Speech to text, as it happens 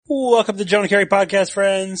Welcome to the Jonah Keri podcast,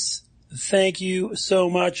 friends. Thank you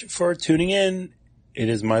so much for tuning in. It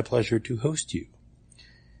is my pleasure to host you.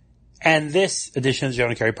 And this edition of the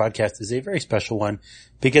Jonah Keri podcast is a very special one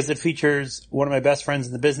because it features one of my best friends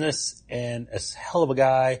in the business and a hell of a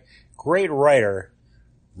guy, great writer,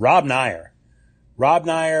 Rob Neyer. Rob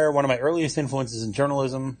Neyer, one of my earliest influences in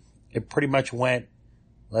journalism. It pretty much went,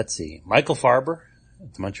 let's see, Michael Farber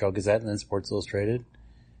at the Montreal Gazette and then Sports Illustrated.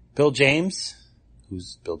 Bill James.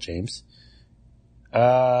 Who's Bill James?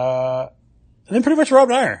 And then pretty much Rob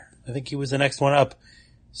Neyer. I think he was the next one up.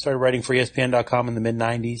 Started writing for ESPN.com in the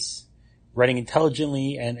mid-90s. Writing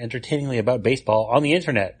intelligently and entertainingly about baseball on the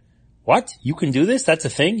internet. What? You can do this? That's a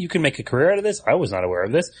thing? You can make a career out of this? I was not aware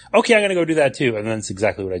of this. Okay, I'm going to go do that too. And that's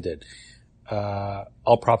exactly what I did.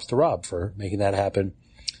 All props to Rob for making that happen.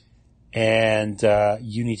 And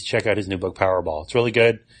you need to check out his new book, Powerball. It's really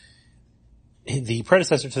good. The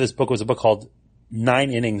predecessor to this book was a book called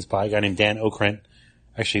 9 Innings by a guy named Dan Okrent,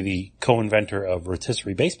 actually the co-inventor of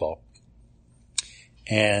rotisserie baseball.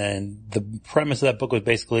 And the premise of that book was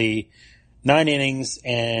basically 9 innings,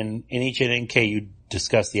 and in each inning, you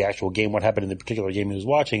discuss the actual game, what happened in the particular game he was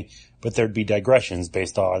watching, but there'd be digressions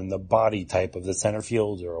based on the body type of the center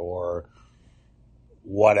fielder or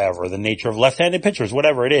whatever, the nature of left-handed pitchers,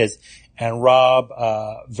 whatever it is. And Rob,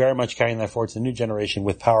 very much carrying that forward to the new generation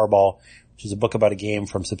with Powerball, which is a book about a game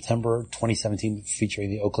from September 2017 featuring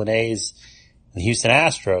the Oakland A's and the Houston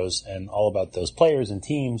Astros and all about those players and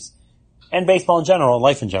teams and baseball in general and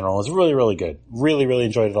life in general. It's really, really good. Really, really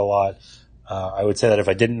enjoyed it a lot. I would say that if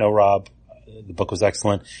I didn't know Rob, the book was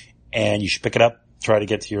excellent and you should pick it up. Try to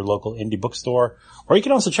get to your local indie bookstore, or you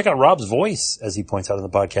can also check out Rob's voice, as he points out in the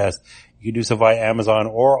podcast. You can do so via Amazon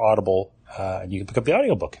or Audible, and you can pick up the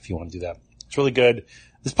audiobook if you want to do that. It's really good.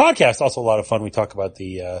 This podcast is also a lot of fun. We talk about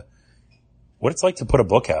the, what it's like to put a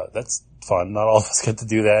book out. That's fun. Not all of us get to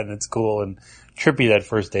do that, and it's cool and trippy that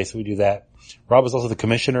first day, so we do that. Rob is also the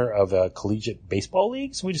commissioner of a collegiate baseball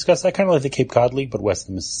league, so we discuss that kind of like the Cape Cod League, but west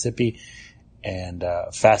of Mississippi, and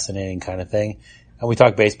fascinating kind of thing. And we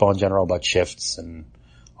talk baseball in general about shifts and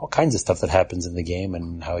all kinds of stuff that happens in the game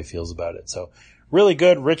and how he feels about it. So really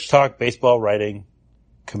good, rich talk, baseball, writing,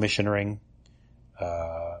 commissionering,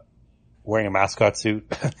 wearing a mascot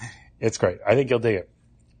suit. It's great. I think you'll dig it.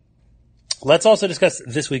 Let's also discuss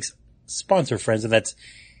this week's sponsor, friends, and that's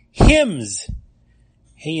Hims.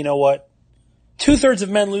 Hey, you know what? 2/3 of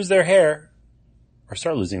men lose their hair or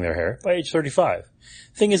start losing their hair by age 35.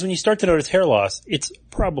 Thing is, when you start to notice hair loss, it's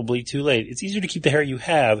probably too late. It's easier to keep the hair you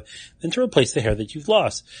have than to replace the hair that you've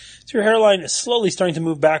lost. So your hairline is slowly starting to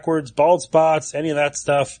move backwards, bald spots, any of that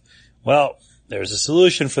stuff. Well, there's a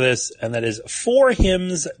solution for this, and that is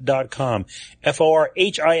forhims.com.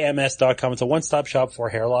 FORHIMS.com. It's a one-stop shop for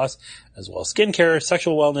hair loss, as well as skincare,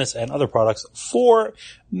 sexual wellness, and other products for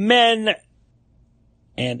men.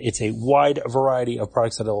 And it's a wide variety of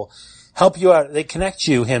products that will help you out. They connect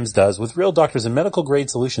you, Hims does, with real doctors and medical grade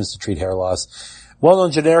solutions to treat hair loss.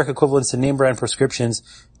 Well-known generic equivalents to name brand prescriptions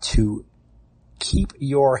to keep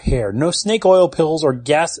your hair. No snake oil pills or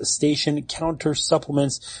gas station counter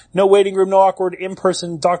supplements. No waiting room, no awkward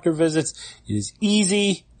in-person doctor visits. It is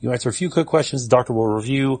easy. You answer a few quick questions. The doctor will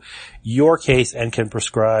review your case and can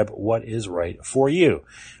prescribe what is right for you.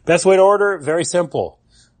 Best way to order? Very simple.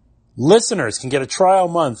 Listeners can get a trial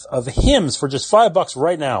month of Hims for just $5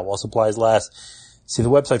 right now while supplies last. See the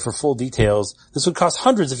website for full details. This would cost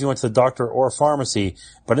hundreds if you went to the doctor or a pharmacy,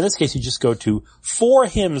 but in this case you just go to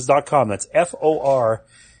forhims.com. That's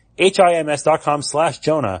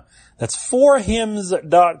FORHIMS.com/Jonah. That's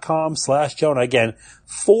forhims.com/Jonah. Again,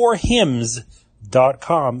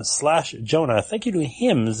 forhims.com/Jonah. Thank you to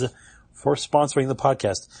Hims for sponsoring the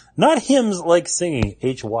podcast. Not hymns like singing,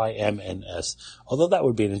 HYMNS. Although that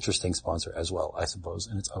would be an interesting sponsor as well, I suppose,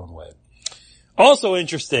 in its own way. Also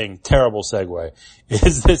interesting, terrible segue,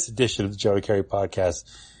 is this edition of the Jonah Keri podcast.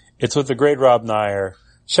 It's with the great Rob Neyer.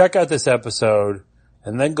 Check out this episode,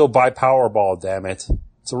 and then go buy Powerball, damn it.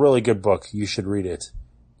 It's a really good book. You should read it.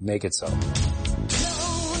 Make it so.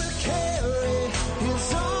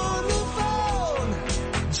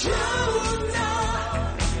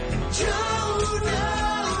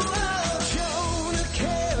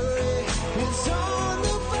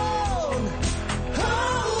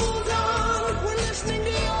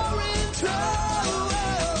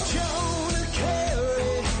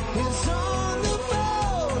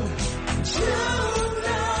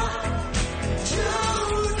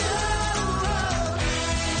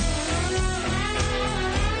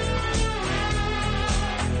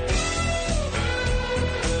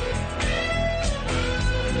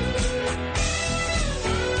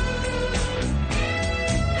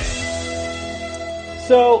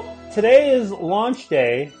 So today is launch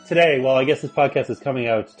day. Today, well, I guess this podcast is coming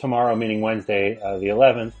out tomorrow, meaning Wednesday,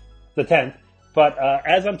 the 10th. But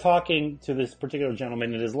as I'm talking to this particular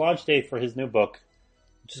gentleman, it is launch day for his new book,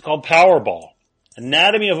 which is called Powerball,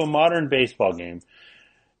 Anatomy of a Modern Baseball Game.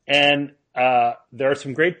 And there are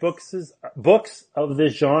some great books of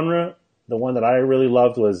this genre. The one that I really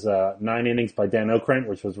loved was 9 Innings by Dan Okrent,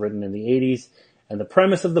 which was written in the 80s. And the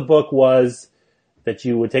premise of the book was that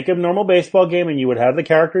you would take a normal baseball game and you would have the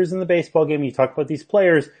characters in the baseball game. You talk about these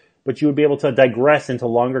players, but you would be able to digress into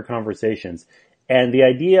longer conversations. And the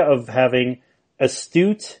idea of having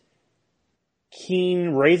astute, keen,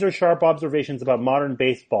 razor-sharp observations about modern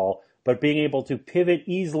baseball, but being able to pivot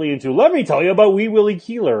easily into, let me tell you about Wee Willie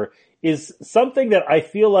Keeler, is something that I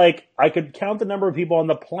feel like I could count the number of people on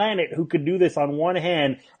the planet who could do this on one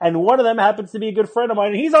hand, and one of them happens to be a good friend of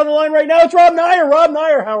mine, and he's on the line right now. It's Rob Neyer. Rob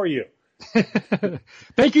Neyer, how are you?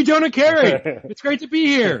 Thank you, Jonah Keri. It's great to be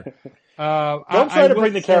here. Don't try to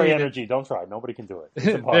bring the Keri energy. Don't try. Nobody can do it. It's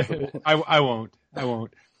impossible. I won't.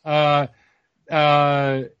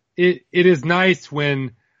 It is nice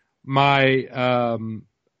when my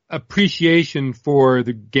appreciation for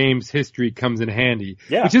the game's history comes in handy,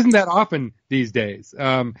 which isn't that often these days.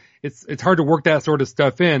 It's hard to work that sort of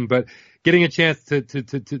stuff in, but getting a chance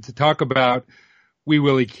to talk about Wee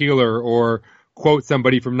Willie Keeler or quote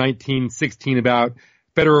somebody from 1916 about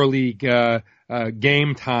Federal League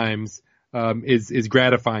game times is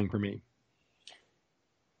gratifying for me.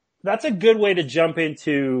 That's a good way to jump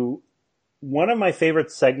into one of my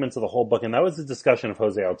favorite segments of the whole book, and that was the discussion of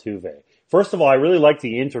Jose Altuve. First of all, I really liked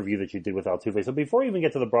the interview that you did with Altuve. So before we even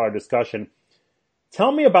get to the broader discussion,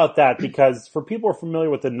 tell me about that, because for people who are familiar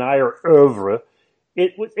with the Neyer oeuvre,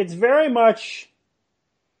 it's very much,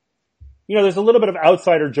 you know, there's a little bit of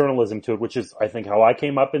outsider journalism to it, which is, I think, how I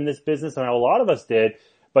came up in this business and how a lot of us did.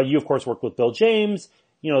 But you, of course, worked with Bill James,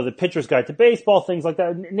 you know, the Pitcher's Guide to Baseball, things like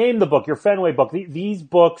that. Name the book, your Fenway book. These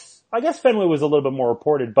books, I guess Fenway was a little bit more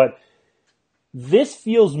reported, but this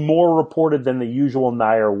feels more reported than the usual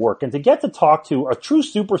Neyer work. And to get to talk to a true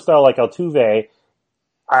superstar like Altuve,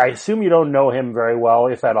 I assume you don't know him very well,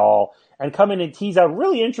 if at all, and come in and tease out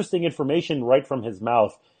really interesting information right from his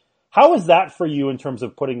mouth. How was that for you in terms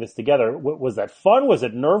of putting this together? Was that fun? Was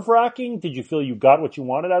it nerve-wracking? Did you feel you got what you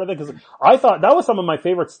wanted out of it? Because I thought that was some of my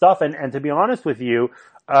favorite stuff, and to be honest with you,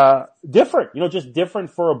 different. You know, just different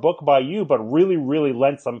for a book by you, but really, really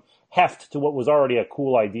lent some heft to what was already a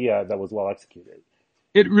cool idea that was well executed.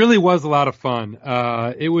 It really was a lot of fun. You're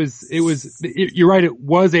right, it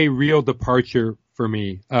was a real departure for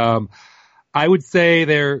me. I would say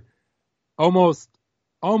there almost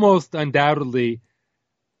undoubtedly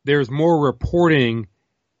there's more reporting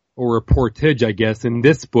or reportage, I guess, in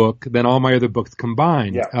this book than all my other books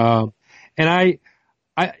combined. Yeah. And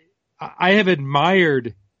I have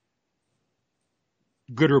admired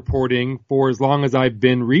good reporting for as long as I've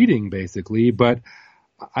been reading, basically. But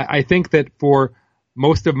I think that for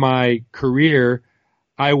most of my career,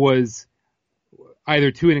 I was either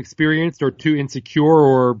too inexperienced or too insecure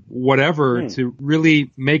or whatever to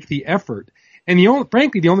really make the effort. And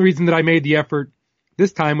frankly, the only reason that I made the effort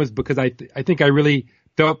this time was because I think I really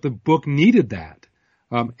felt the book needed that.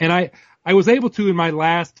 And I was able to, in my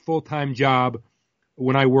last full-time job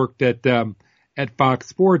when I worked at Fox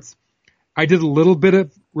Sports, I did a little bit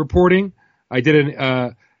of reporting. I did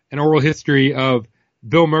an oral history of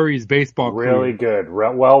Bill Murray's baseball career. Really good.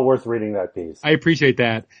 Well worth reading that piece. I appreciate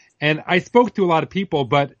that. And I spoke to a lot of people,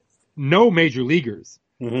 but no major leaguers.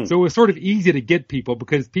 Mm-hmm. So it was sort of easy to get people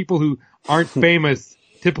because people who aren't famous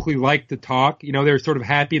typically like to talk. You know, they're sort of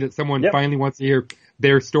happy that someone finally wants to hear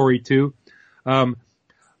their story too.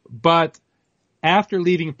 But after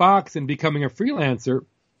leaving Fox and becoming a freelancer,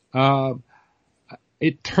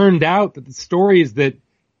 it turned out that the stories that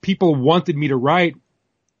people wanted me to write,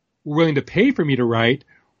 were willing to pay for me to write,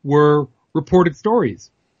 were reported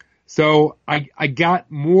stories. So I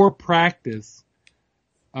got more practice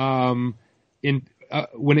when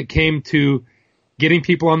it came to getting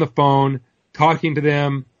people on the phone, talking to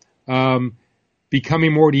them,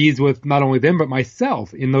 becoming more at ease with not only them but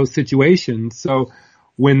myself in those situations. So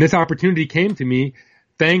when this opportunity came to me,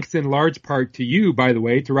 thanks in large part to you, by the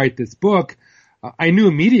way, to write this book, I knew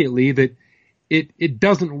immediately that it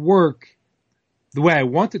doesn't work the way I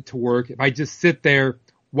want it to work if I just sit there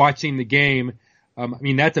watching the game. I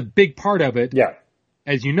mean, that's a big part of it,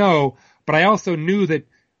 as you know, but I also knew that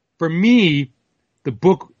for me, the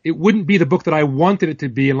book, it wouldn't be the book that I wanted it to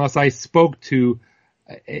be unless I spoke to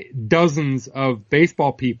dozens of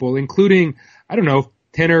baseball people, including,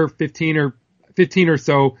 10 or 15 or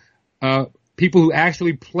so people who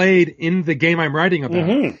actually played in the game I'm writing about.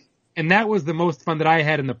 Mm-hmm. And that was the most fun that I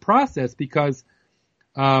had in the process because,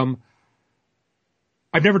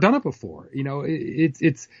 I've never done it before.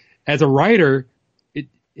 It's as a writer,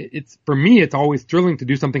 it's for me, it's always thrilling to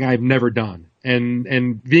do something I've never done.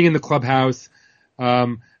 And being in the clubhouse,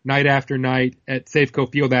 night after night at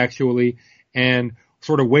Safeco Field, actually, and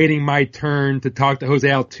sort of waiting my turn to talk to Jose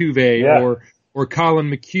Altuve or Colin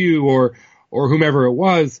McHugh or whomever it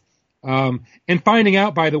was. And finding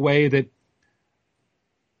out, by the way, that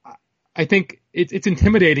I think it's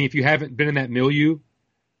intimidating if you haven't been in that milieu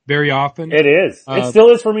very often. It is. It still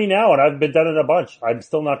is for me now, and I've been done it a bunch. I'm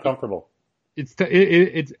still not comfortable.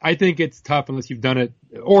 I think it's tough unless you've done it,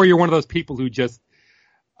 or you're one of those people who just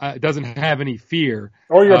doesn't have any fear.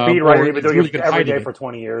 Or you're a beat writer, you've been doing really it every day for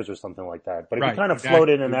 20 years or something like that. But if you kind of float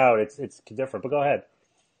in and out, it's different. But go ahead.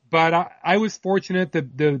 But I was fortunate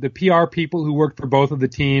that the PR people who worked for both of the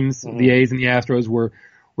teams, the A's and the Astros, were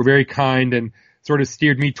very kind and sort of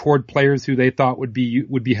steered me toward players who they thought would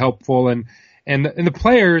be helpful. And the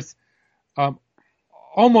players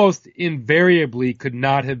almost invariably could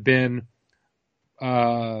not have been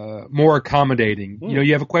more accommodating.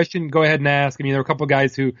 You have a question, go ahead and ask. I mean, there were a couple of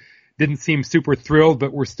guys who didn't seem super thrilled,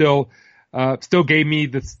 but were still gave me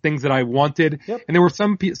the things that I wanted. Yep. And there were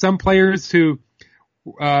some players who,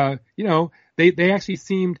 they actually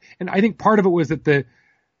seemed, and I think part of it was that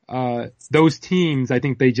those teams, I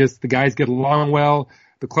think the guys get along well.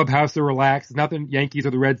 The clubhouse are relaxed. It's not the Yankees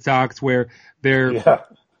or the Red Sox where they're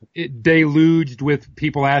deluged with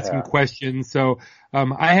people asking questions. So,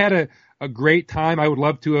 I had a great time. I would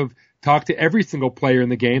love to have talked to every single player in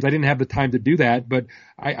the games. I didn't have the time to do that, but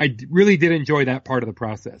I really did enjoy that part of the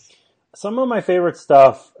process. Some of my favorite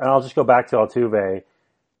stuff, and I'll just go back to Altuve,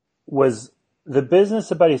 was the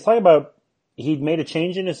business about, he's talking about he'd made a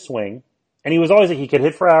change in his swing, and he was always, he could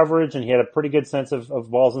hit for average, and he had a pretty good sense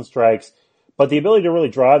of balls and strikes, but the ability to really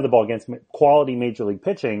drive the ball against quality major league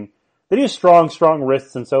pitching, that he has strong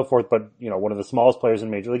wrists and so forth, but, one of the smallest players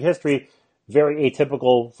in major league history, very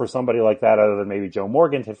atypical for somebody like that, other than maybe Joe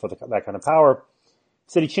Morgan to hit for that kind of power.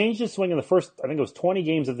 He said he changed his swing in the first, I think it was 20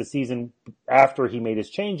 games of the season after he made his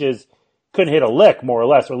changes, couldn't hit a lick, more or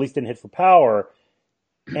less, or at least didn't hit for power.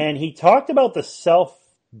 And he talked about the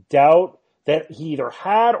self-doubt that he either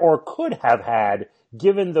had or could have had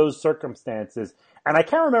given those circumstances. And I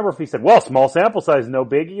can't remember if he said, well, small sample size, no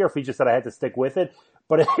biggie, or if he just said I had to stick with it.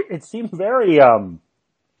 But it seemed very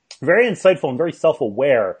insightful and very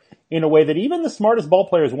self-aware in a way that even the smartest ball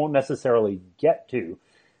players won't necessarily get to.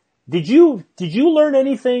 Did you learn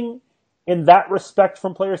anything in that respect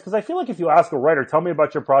from players? Because I feel like if you ask a writer, tell me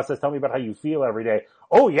about your process, tell me about how you feel every day.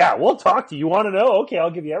 Oh yeah, we'll talk to you. You want to know? Okay,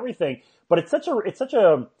 I'll give you everything. But it's such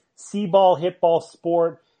a see ball, hit ball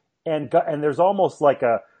sport, and there's almost like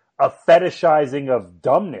a fetishizing of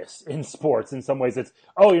dumbness in sports in some ways. It's,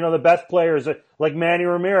 the best players, like Manny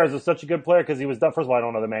Ramirez was such a good player because he was dumb. First of all, I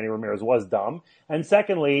don't know that Manny Ramirez was dumb. And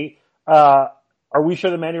secondly, are we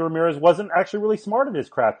sure that Manny Ramirez wasn't actually really smart at his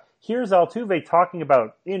craft? Here's Altuve talking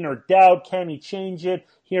about inner doubt. Can he change it?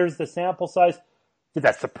 Here's the sample size. Did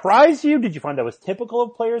that surprise you? Did you find that was typical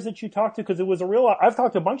of players that you talked to? Because it was I've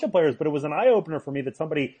talked to a bunch of players, but it was an eye-opener for me that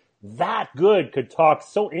somebody that good could talk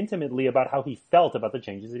so intimately about how he felt about the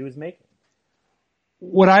changes that he was making.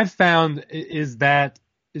 What I've found is that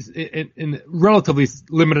in a relatively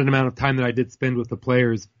limited amount of time that I did spend with the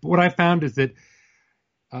players, what I found is that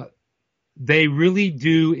they really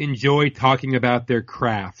do enjoy talking about their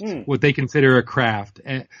craft, what they consider a craft.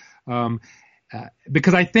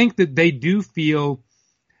 Because I think that they do feel,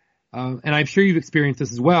 and I'm sure you've experienced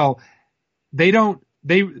this as well, they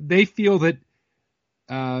feel that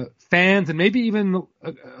fans and maybe even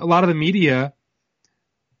a lot of the media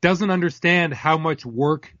doesn't understand how much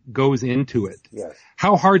work goes into it. Yes.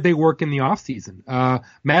 How hard they work in the off season.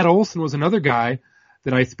 Matt Olson was another guy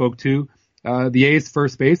that I spoke to, the A's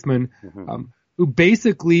first baseman, who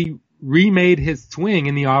basically remade his swing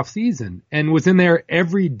in the off season and was in there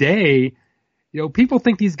every day. People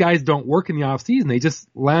think these guys don't work in the off season. They just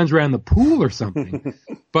lounge around the pool or something.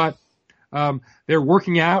 But they're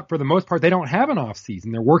working out for the most part. They don't have an off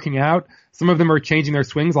season. They're working out. Some of them are changing their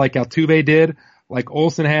swings like Altuve did, like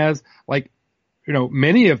Olson has, like,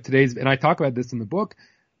 many of today's, and I talk about this in the book,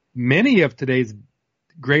 many of today's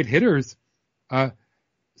great hitters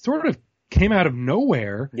sort of came out of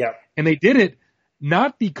nowhere. Yeah. And they did it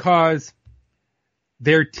not because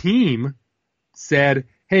their team said,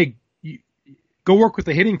 hey, go work with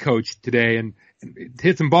the hitting coach today and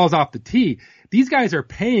hit some balls off the tee. These guys are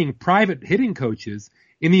paying private hitting coaches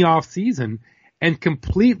in the off season and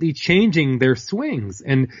completely changing their swings.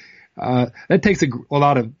 And that takes a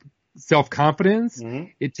lot of self-confidence. Mm-hmm.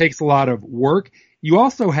 It takes a lot of work. you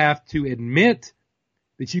also have to admit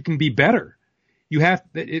that you can be better.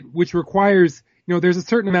 Which requires, there's a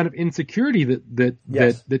certain amount of insecurity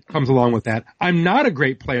that comes along with that. I'm not a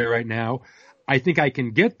great player right now. I think I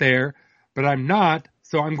can get there, but I'm not.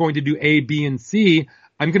 So I'm going to do A, B, and C.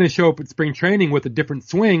 I'm going to show up at spring training with a different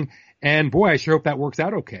swing. And boy, I sure hope that works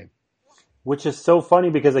out okay. Which is so funny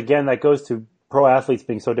because, again, that goes to pro athletes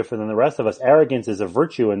being so different than the rest of us. Arrogance is a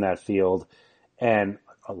virtue in that field. And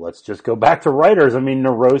let's just go back to writers. I mean,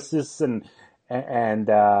 neurosis and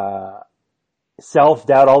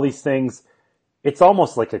self-doubt, all these things. It's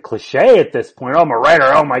almost like a cliche at this point. Oh, I'm a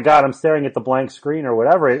writer. Oh my God, I'm staring at the blank screen or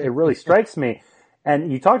whatever. It really strikes me.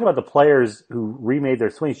 And you talked about the players who remade their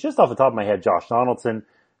swings. Just off the top of my head, Josh Donaldson,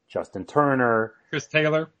 Justin Turner,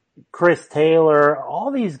 Chris Taylor,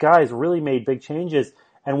 all these guys really made big changes.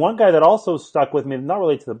 And one guy that also stuck with me, not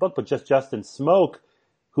related to the book, but just Justin Smoke,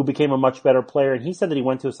 who became a much better player. And he said that he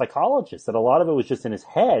went to a psychologist, that a lot of it was just in his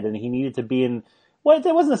head and he needed to be in, well, it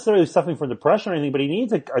wasn't necessarily suffering from depression or anything, but he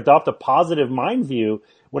needed to adopt a positive mind view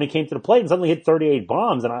when he came to the plate and suddenly hit 38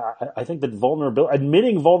 bombs. And I think that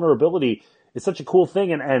admitting vulnerability is such a cool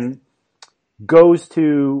thing and goes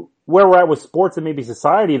to where we're at with sports and maybe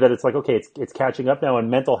society, that it's like, okay, it's catching up now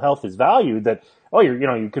and mental health is valued, that, oh,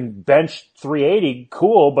 you can bench 380,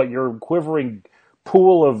 cool, but you're quivering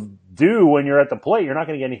pool of dew when you're at the plate. You're not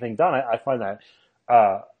going to get anything done. I find that,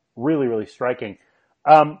 really, really striking.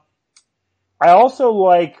 I also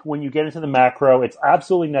like when you get into the macro, it's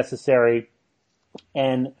absolutely necessary.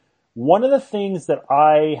 And one of the things that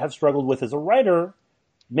I have struggled with as a writer,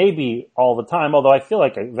 maybe all the time, although I feel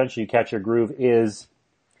like eventually you catch your groove, is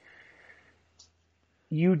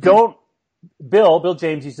Bill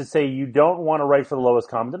James used to say, you don't want to write for the lowest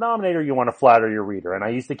common denominator, you want to flatter your reader. And I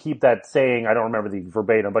used to keep that saying, I don't remember the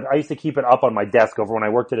verbatim, but I used to keep it up on my desk over when I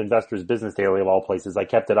worked at Investors Business Daily of all places. I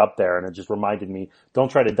kept it up there and it just reminded me,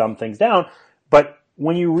 don't try to dumb things down. But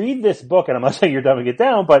when you read this book, and I'm not saying you're dumbing it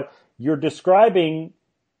down, but you're describing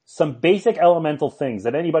some basic elemental things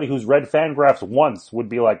that anybody who's read Fangraphs once would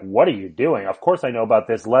be like, what are you doing? Of course I know about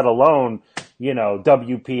this, let alone,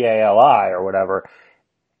 WPALI or whatever.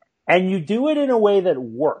 And you do it in a way that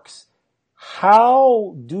works.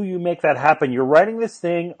 How do you make that happen? You're writing this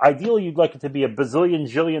thing. Ideally, you'd like it to be a bazillion,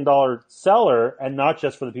 jillion dollar seller and not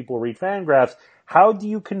just for the people who read Fangraphs. How do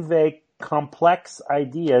you convey complex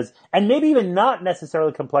ideas, and maybe even not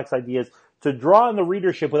necessarily complex ideas, to draw in the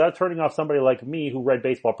readership without turning off somebody like me who read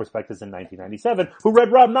Baseball Prospectus in 1997, who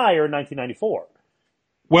read Rob Neyer in 1994?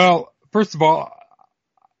 Well, first of all,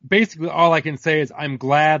 basically all I can say is I'm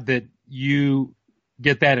glad that you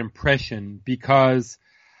get that impression, because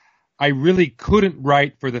I really couldn't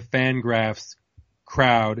write for the Fangraphs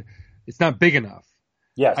crowd. It's not big enough.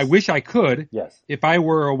 Yes. I wish I could. Yes. If I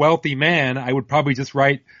were a wealthy man, I would probably just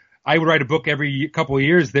write a book every couple of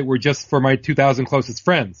years that were just for my 2,000 closest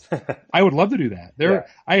friends. I would love to do that.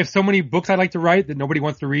 I have so many books I'd like to write that nobody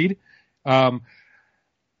wants to read. But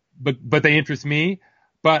they interest me.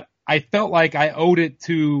 But I felt like I owed it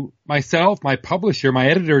to myself, my publisher, my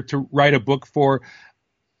editor, to write a book for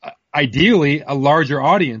ideally a larger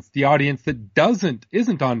audience, the audience that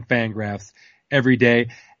isn't on Fangraphs every day.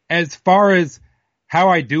 As far as how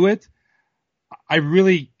I do it, I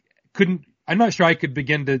really couldn't. I'm not sure I could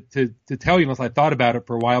begin to tell you unless I thought about it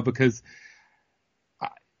for a while, because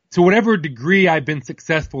to whatever degree I've been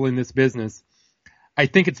successful in this business, I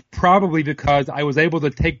think it's probably because I was able to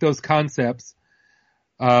take those concepts,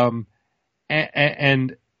 and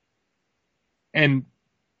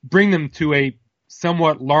bring them to a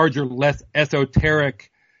somewhat larger, less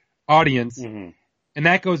esoteric audience. Mm-hmm. And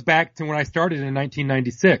that goes back to when I started in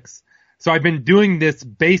 1996. So I've been doing this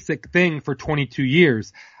basic thing for 22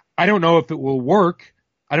 years. I don't know if it will work.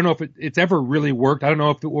 I don't know if it's ever really worked. I don't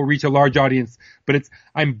know if it will reach a large audience, but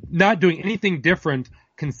I'm not doing anything different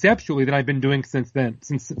conceptually than I've been doing since then,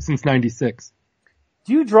 since 96.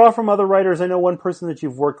 Do you draw from other writers? I know one person that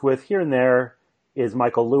you've worked with here and there is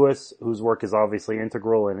Michael Lewis, whose work is obviously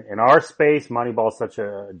integral in our space. Moneyball is such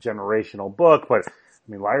a generational book, but I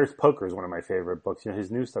mean, Liar's Poker is one of my favorite books.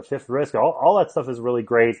 His new stuff, Fifth Risk, all that stuff is really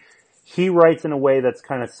great. He writes in a way that's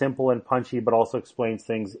kind of simple and punchy, but also explains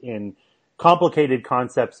things in complicated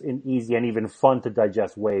concepts in easy and even fun to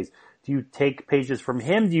digest ways. Do you take pages from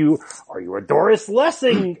him? Are you a Doris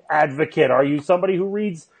Lessing advocate? Are you somebody who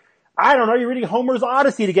reads, I don't know, you're reading Homer's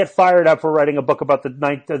Odyssey to get fired up for writing a book about the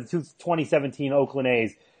 2017 Oakland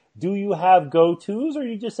A's? Do you have go-tos, or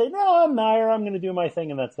you just say, no, I'm Neyer, I'm going to do my thing,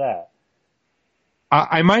 and that's that?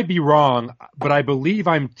 I might be wrong, but I believe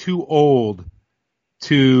I'm too old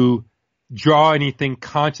to draw anything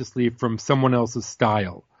consciously from someone else's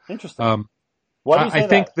style. Interesting. Why do you say I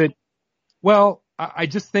think that, well, I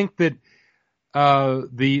just think that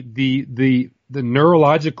the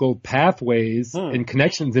neurological pathways and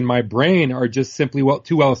connections in my brain are just simply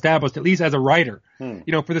too well established, at least as a writer. You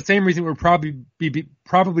know, for the same reason it would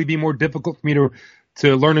probably be more difficult for me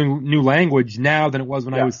to learn a new language now than it was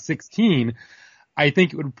when I was 16. I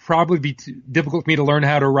think it would probably be difficult for me to learn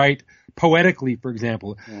how to write poetically, for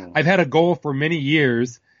example. I've had a goal for many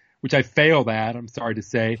years, which I failed at, I'm sorry to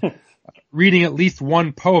say, reading at least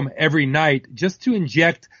one poem every night just to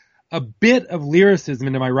inject a bit of lyricism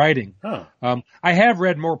into my writing. I have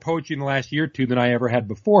read more poetry in the last year or two than I ever had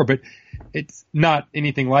before, but it's not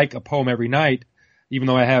anything like a poem every night, even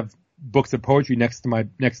though I have books of poetry next to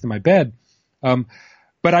my bed.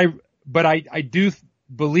 But I do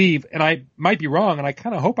believe, and I might be wrong, and I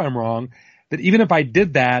kind of hope I'm wrong, that even if I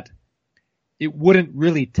did that, it wouldn't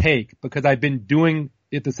really take, because I've been doing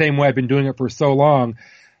it the same way I've been doing it for so long.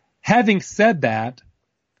 Having said that,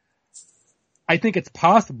 I think it's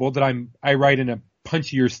possible that I write in a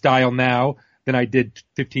punchier style now than I did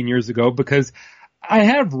 15 years ago, because I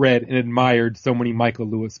have read and admired so many Michael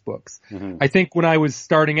Lewis books. I think when I was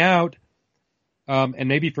starting out, and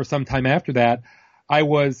maybe for some time after that, I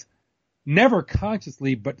was never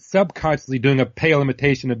consciously but subconsciously doing a pale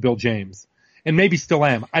imitation of Bill James, and maybe still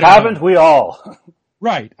am. Haven't we all?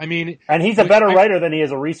 Right. I mean, and he's a better writer than he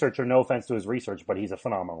is a researcher. No offense to his research, but he's a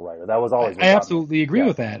phenomenal writer. That was always. I absolutely agree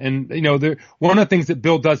with that. And you know, one of the things that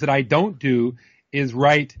Bill does that I don't do is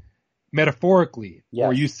write metaphorically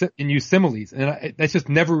or use similes, and that's just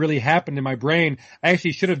never really happened in my brain. I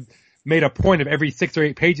actually should have made a point of every 6 or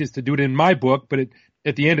 8 pages to do it in my book, but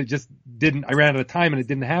at the end it just didn't. I ran out of time and it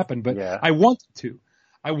didn't happen. But I wanted to.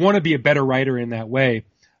 I want to be a better writer in that way.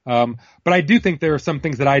 But I do think there are some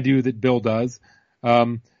things that I do that Bill does.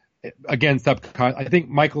 Again, I think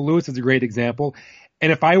Michael Lewis is a great example.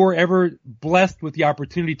 And if I were ever blessed with the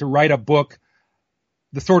opportunity to write a book,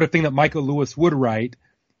 the sort of thing that Michael Lewis would write,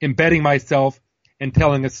 embedding myself and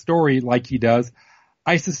telling a story like he does,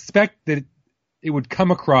 I suspect that it would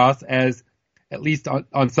come across as, at least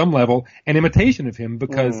on some level, an imitation of him,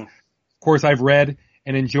 because of course I've read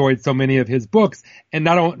and enjoyed so many of his books. And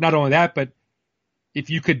not only that, but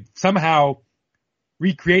if you could somehow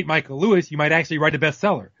recreate Michael Lewis, you might actually write a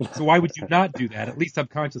bestseller. So why would you not do that, at least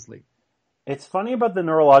subconsciously? It's funny about the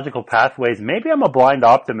neurological pathways. Maybe I'm a blind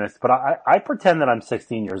optimist, but I pretend that I'm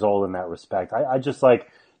 16 years old in that respect. I just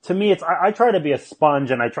to me, I try to be a sponge,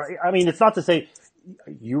 and it's not to say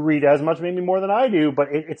you read as much, maybe more than I do, but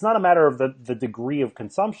it's not a matter of the degree of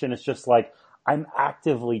consumption. It's just I'm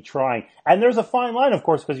actively trying. And there's a fine line, of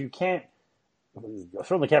course, because you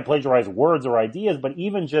certainly can't plagiarize words or ideas, but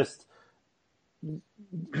even just,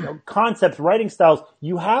 concepts, writing styles,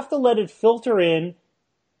 you have to let it filter in,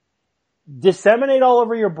 disseminate all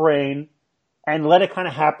over your brain, and let it kind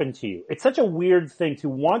of happen to you. It's such a weird thing to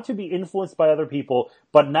want to be influenced by other people,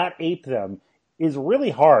 but not ape them, is really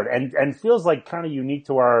hard and feels like kind of unique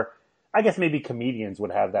to I guess maybe comedians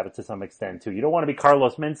would have that to some extent too. You don't want to be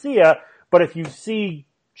Carlos Mencia, but if you see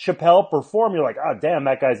Chappelle perform, you're like, oh damn,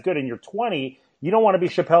 that guy's good, and you're 20, you don't want to be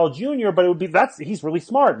Chappelle Jr., but it would be, he's really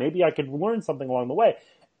smart. Maybe I could learn something along the way.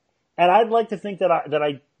 And I'd like to think that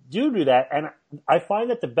I do that. And I find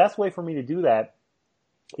that the best way for me to do that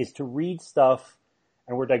is to read stuff,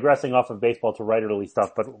 and we're digressing off of baseball to writerly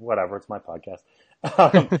stuff, but whatever, it's my podcast.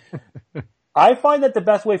 I find that the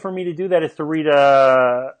best way for me to do that is to read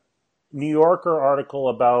a New Yorker article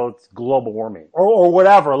about global warming or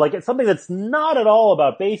whatever. It's something that's not at all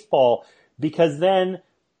about baseball, because then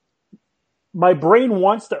my brain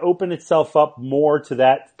wants to open itself up more to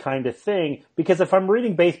that kind of thing, because if I'm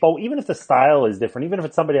reading baseball, even if the style is different, even if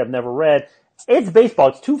it's somebody I've never read, it's baseball.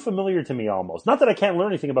 It's too familiar to me almost. Not that I can't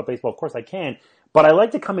learn anything about baseball. Of course I can. But I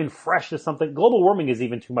like to come in fresh to something. Global warming is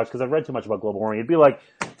even too much, because I've read too much about global warming. It'd be like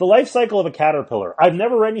the life cycle of a caterpillar. I've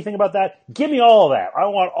never read anything about that. Give me all of that. I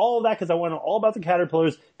want all of that, because I want to know all about the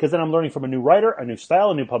caterpillars, because then I'm learning from a new writer, a new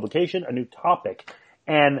style, a new publication, a new topic.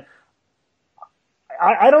 And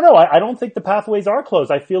I don't know. I don't think the pathways are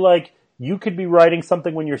closed. I feel like you could be writing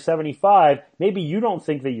something when you're 75. Maybe you don't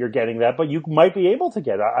think that you're getting that, but you might be able to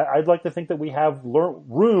get it. I'd like to think that we have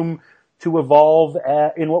room to evolve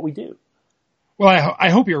in what we do. Well, I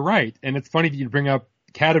hope you're right. And it's funny that you bring up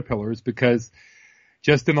caterpillars, because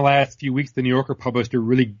just in the last few weeks, the New Yorker published a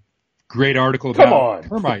really great article about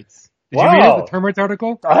termites. Did you read the termites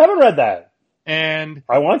article? I haven't read that. And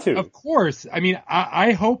I want to. Of course. I mean,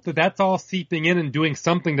 I hope that that's all seeping in and doing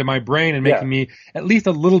something to my brain and making me at least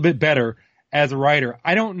a little bit better as a writer.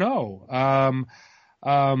 I don't know.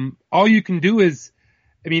 All you can do is,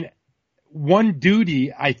 one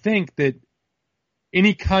duty I think that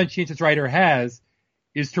any conscientious writer has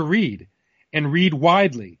is to read. and read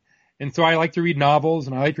widely. And so I like to read novels,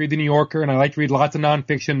 and I like to read The New Yorker, and I like to read lots of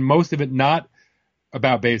nonfiction, most of it not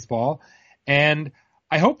about baseball. And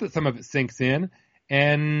I hope that some of it sinks in.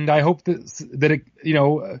 And I hope that it,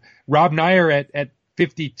 Rob Neyer at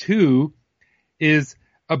 52 is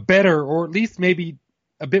a better, or at least maybe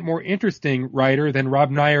a bit more interesting writer than Rob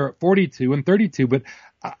Neyer at 42 and 32. But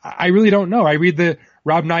I really don't know. I read the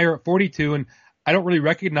Rob Neyer at 42, and I don't really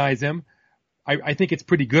recognize him. I think it's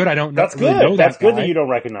pretty good. I don't know. That's good. Really know That's good guy. that you don't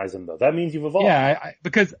recognize him, though. That means you've evolved. Yeah,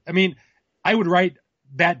 because I would write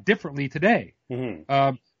that differently today.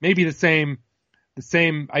 Mm-hmm. Maybe the same.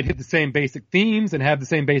 I'd hit the same basic themes and have the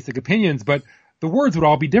same basic opinions, but the words would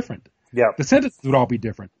all be different. Yeah. The sentences would all be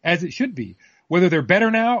different, as it should be. Whether they're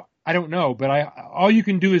better now, I don't know. But all you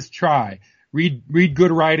can do is try. Read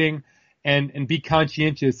good writing, and be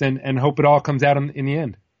conscientious, and hope it all comes out in the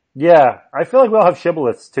end. Yeah, I feel like we all have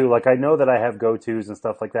shibboleths too. Like I know that I have go-tos and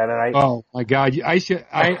stuff like that. And oh my God, I should.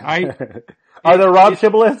 Are there Rob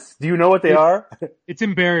shibboleths? Do you know what they are? It's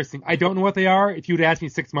embarrassing. I don't know what they are. If you'd asked me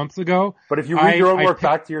 6 months ago, but if you read your own work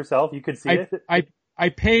back to yourself, you could see it. I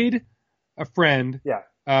paid a friend,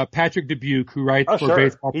 Patrick Dubuque, who writes for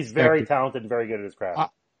Baseball. He's very talented and very good at his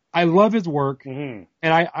craft. I love his work, mm-hmm.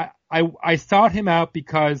 and I sought him out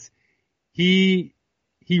because he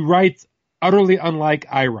writes utterly unlike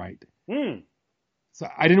I write. Mm. So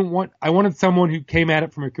I wanted someone who came at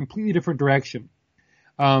it from a completely different direction.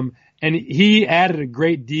 And he added a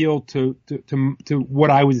great deal to what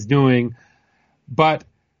I was doing. But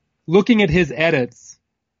looking at his edits,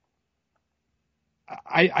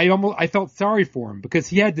 I felt sorry for him because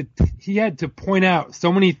he had to point out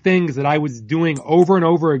so many things that I was doing over and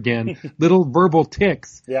over again, little verbal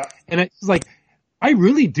tics. Yeah. And it's like, I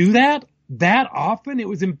really do that often? It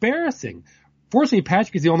was embarrassing. Fortunately,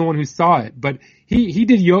 Patrick is the only one who saw it, but nobody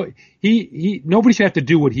should have to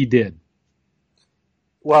do what he did.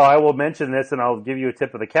 Well, I will mention this, and I'll give you a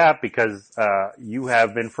tip of the cap because you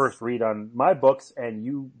have been first read on my books, and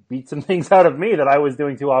you beat some things out of me that I was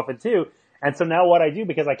doing too often too. And so now what I do,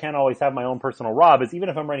 because I can't always have my own personal Rob, is even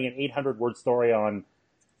if I'm writing an 800-word story on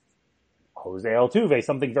Jose Altuve,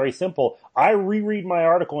 something very simple, I reread my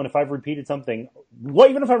article, and if I've repeated something,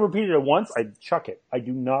 even if I've repeated it once, I chuck it. I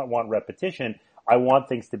do not want repetition. I want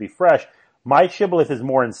things to be fresh. My shibboleth is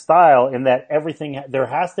more in style in that there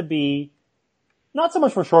has to be, not so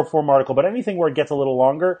much for short form article, but anything where it gets a little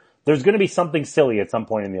longer, there's going to be something silly at some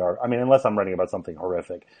point in the article. I mean, unless I'm writing about something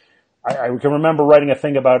horrific. I can remember writing a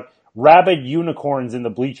thing about rabid unicorns in the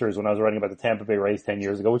bleachers when I was writing about the Tampa Bay Rays 10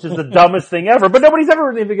 years ago, which is the dumbest thing ever. But nobody's ever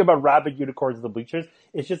written anything about rabid unicorns in the bleachers.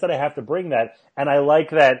 It's just that I have to bring that. And I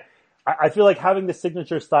like that. I feel like having the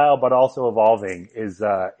signature style but also evolving is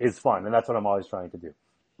fun. And that's what I'm always trying to do.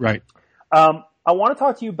 Right. I want to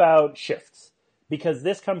talk to you about shifts because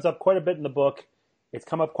this comes up quite a bit in the book. It's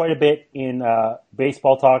come up quite a bit in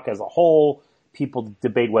baseball talk as a whole. People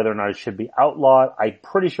debate whether or not it should be outlawed. I'm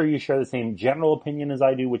pretty sure you share the same general opinion as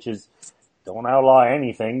I do, which is don't outlaw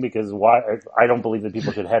anything because I don't believe that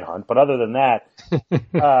people should headhunt. But other than that,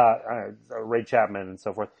 Ray Chapman and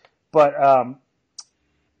so forth. But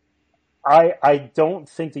I don't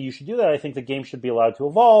think that you should do that. I think the game should be allowed to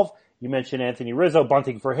evolve. You mentioned Anthony Rizzo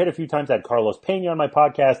bunting for a hit a few times. I had Carlos Pena on my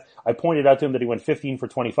podcast. I pointed out to him that he went 15 for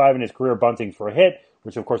 25 in his career bunting for a hit,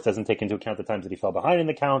 which of course doesn't take into account the times that he fell behind in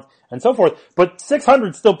the count and so forth. But 600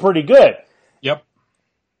 is still pretty good. Yep.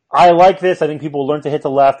 I like this. I think people will learn to hit the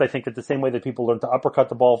left. I think that the same way that people learned to uppercut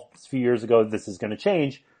the ball a few years ago, this is going to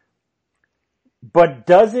change. But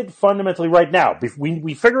does it fundamentally right now?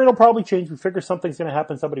 We figure it'll probably change. We figure something's going to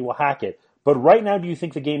happen. Somebody will hack it. But right now, do you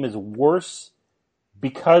think the game is worse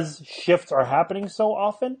because shifts are happening so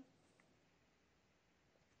often?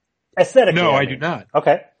 Aesthetically. No, I do not.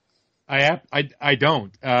 Okay. I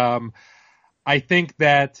don't. I think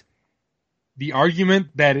that the argument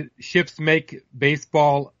that shifts make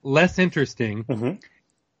baseball less interesting mm-hmm.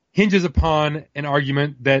 hinges upon an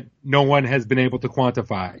argument that no one has been able to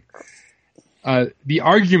quantify. The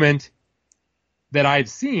argument that I've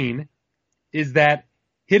seen is that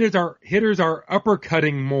hitters are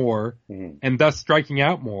uppercutting more mm-hmm. and thus striking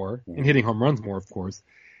out more mm-hmm. and hitting home runs more, of course,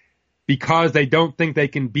 because they don't think they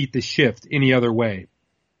can beat the shift any other way.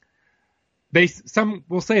 Some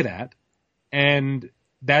will say that, and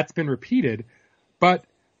that's been repeated. But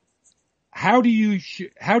how do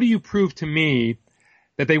you prove to me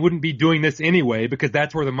that they wouldn't be doing this anyway because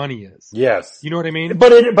that's where the money is? Yes, you know what I mean.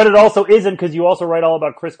 But it also isn't because you also write all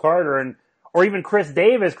about Chris Carter or even Chris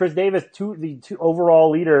Davis. Chris Davis, the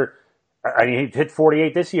overall leader. I mean, he hit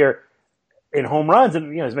 48 this year in home runs,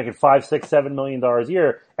 and he's making $5, $6, $7 million a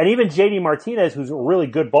year. And even JD Martinez, who's a really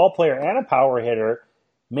good ball player and a power hitter,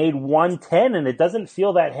 made 110, and it doesn't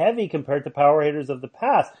feel that heavy compared to power hitters of the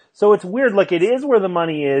past. So it's weird. Like, it is where the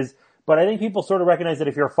money is, but I think people sort of recognize that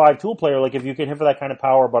if you're a 5-tool player, like if you can hit for that kind of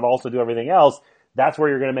power but also do everything else, that's where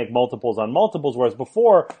you're going to make multiples on multiples, whereas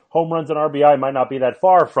before, home runs and RBI might not be that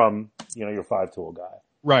far from, your 5-tool guy.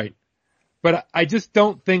 Right. But I just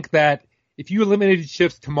don't think that if you eliminated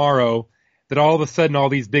shifts tomorrow, that all of a sudden all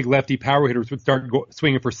these big lefty power hitters would start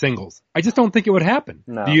swinging for singles. I just don't think it would happen.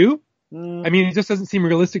 No. Do you? I mean, it just doesn't seem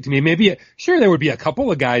realistic to me. Maybe, sure, there would be a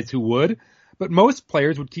couple of guys who would, but most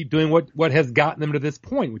players would keep doing what has gotten them to this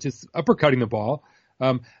point, which is uppercutting the ball.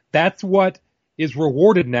 That's what is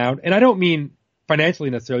rewarded now. And I don't mean financially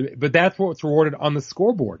necessarily, but that's what's rewarded on the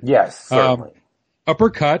scoreboard. Yes, certainly.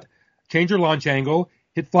 Uppercut, change your launch angle,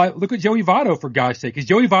 hit fly. Look at Joey Votto, for gosh sake. Is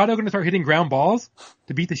Joey Votto going to start hitting ground balls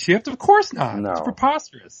to beat the shift? Of course not. No. It's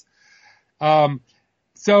preposterous.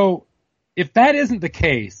 So if that isn't the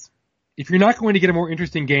case, if you're not going to get a more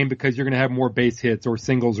interesting game because you're going to have more base hits or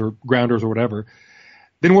singles or grounders or whatever,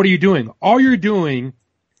 then what are you doing? All you're doing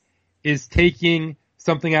is taking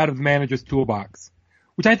something out of the manager's toolbox,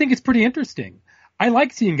 which I think is pretty interesting. I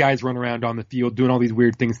like seeing guys run around on the field doing all these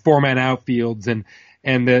weird things, 4-man outfields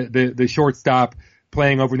and the shortstop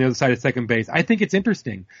playing over on the other side of second base. I think it's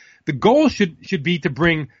interesting. The goal should be to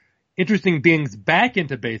bring interesting beings back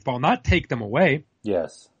into baseball, not take them away.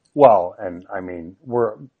 Yes. Well, and I mean,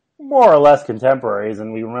 we're more or less contemporaries,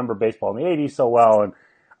 and we remember baseball in the 80s so well, and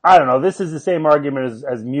I don't know, this is the same argument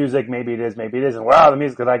as music. Maybe it is, maybe it isn't. Wow, the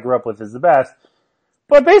music that I grew up with is the best.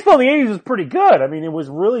 But baseball in the 80s was pretty good. I mean, it was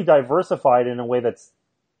really diversified in a way that's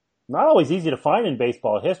not always easy to find in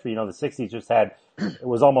baseball history. The 60s just had, it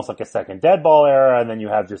was almost like a second dead ball era, and then you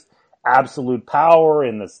have just absolute power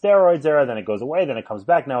in the steroids era, then it goes away, then it comes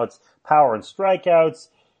back. Now it's power and strikeouts.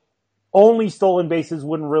 Only stolen bases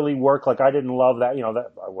wouldn't really work. Like, I didn't love that,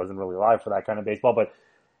 that I wasn't really alive for that kind of baseball, but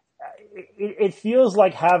it feels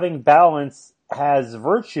like having balance has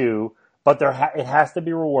virtue, but it has to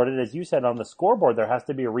be rewarded, as you said, on the scoreboard. There has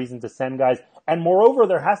to be a reason to send guys, and moreover,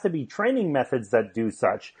 there has to be training methods that do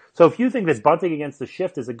such. So if you think that bunting against the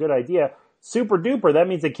shift is a good idea, super duper, that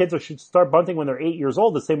means that kids should start bunting when they're 8 years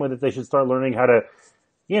old, the same way that they should start learning how to,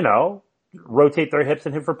 rotate their hips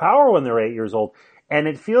and hit for power when they're 8 years old. And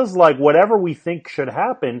it feels like whatever we think should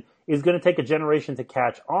happen is going to take a generation to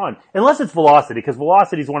catch on. Unless it's velocity, because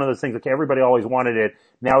velocity is one of those things, okay, everybody always wanted it.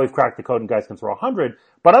 Now we've cracked the code and guys can throw 100.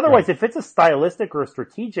 But otherwise, right, if it's a stylistic or a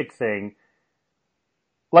strategic thing,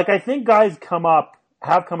 like I think guys have come up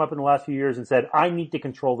in the last few years and said, I need to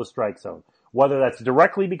control the strike zone. Whether that's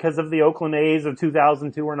directly because of the Oakland A's of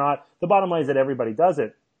 2002 or not, the bottom line is that everybody does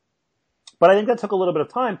it. But I think that took a little bit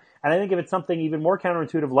of time, and I think if it's something even more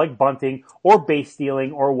counterintuitive like bunting or base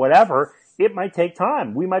stealing or whatever, it might take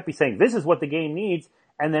time. We might be saying, this is what the game needs,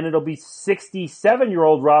 and then it'll be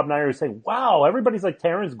 67-year-old Rob Neyer saying, wow, everybody's like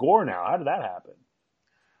Terrence Gore now. How did that happen?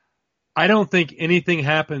 I don't think anything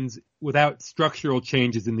happens without structural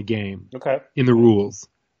changes in the game. Okay. In the rules,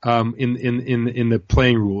 in the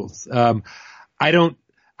playing rules. I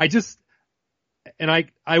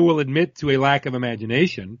will admit to a lack of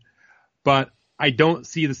imagination, but I don't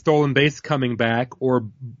see the stolen base coming back or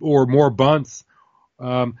more bunts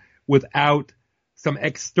without some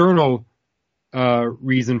external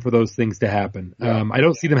reason for those things to happen. Yeah. I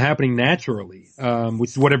don't see them happening naturally,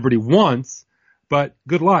 which is what everybody wants. But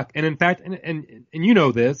good luck. And in fact, and you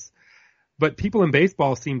know this, but people in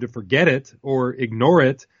baseball seem to forget it or ignore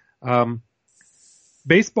it.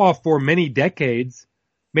 Baseball for many decades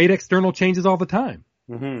made external changes all the time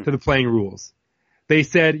to the playing rules. They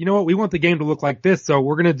said, you know what, we want the game to look like this, so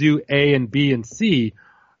we're going to do A and B and C.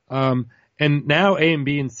 And now A and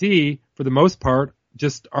B and C, for the most part,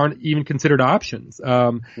 just aren't even considered options.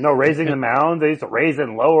 Raising the mound. They used to raise it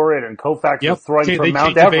and lower it, and Koufax was throwing from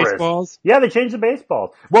Mount Everest. The baseballs. Yeah, they changed the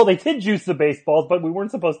baseballs. Well, they did juice the baseballs, but we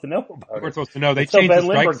weren't supposed to know about it. We weren't supposed to know. They changed the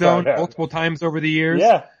strike zone multiple times over the years.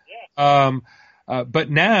 Yeah. But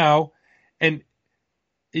now, and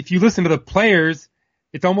if you listen to the players,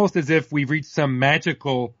 it's almost as if we've reached some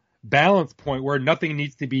magical balance point where nothing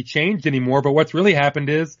needs to be changed anymore. But what's really happened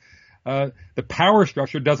is the power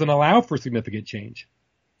structure doesn't allow for significant change.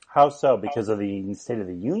 How so? Because of the State of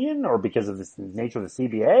the Union, or because of the nature of the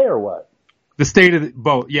CBA, or what? The state of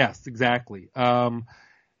both. Yes, exactly.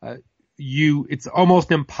 It's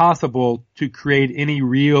almost impossible to create any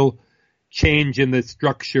real change in the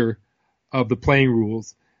structure of the playing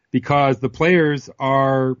rules because the players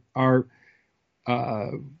are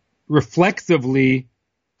reflexively,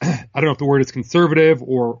 I don't know if the word is conservative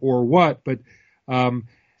or what, but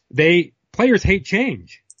players hate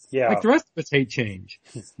change. Yeah. Like the rest of us hate change.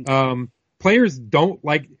 Players don't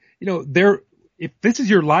like, if this is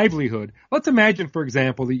your livelihood, let's imagine, for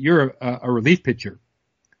example, that you're a relief pitcher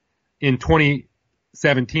in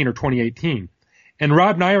 2017 or 2018, and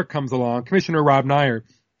Rob Neyer comes along, Commissioner Rob Neyer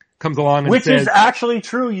comes along and Which says, is actually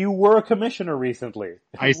true. You were a commissioner recently.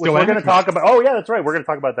 I still We're am. going to talk about. Oh yeah, that's right. We're going to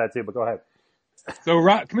talk about that too. But go ahead. So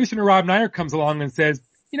Commissioner Rob Neyer comes along and says,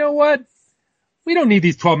 you know what? We don't need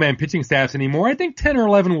these 12-man pitching staffs anymore. I think 10 or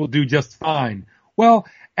 11 will do just fine. Well,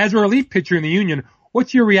 as a relief pitcher in the union,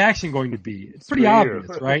 what's your reaction going to be? It's pretty obvious,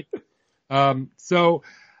 right? And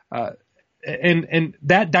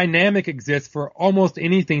that dynamic exists for almost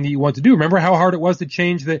anything that you want to do. Remember how hard it was to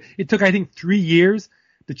change it took, I think, 3 years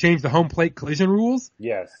to change the home plate collision rules?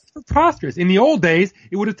 Yes. It's preposterous. In the old days,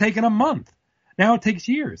 it would have taken a month. Now it takes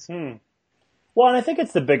years. Well, and I think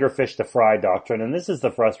it's the bigger fish to fry doctrine, and this is the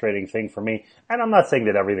frustrating thing for me. And I'm not saying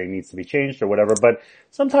that everything needs to be changed or whatever, but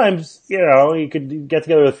sometimes, you could get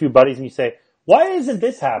together with a few buddies and you say, why isn't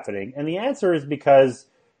this happening? And the answer is because,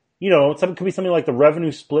 it could be something like the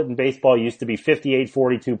revenue split in baseball used to be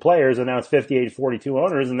 58-42 players, and now it's 58-42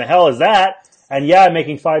 owners, and the hell is that? And yeah, I'm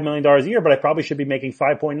making $5 million a year, but I probably should be making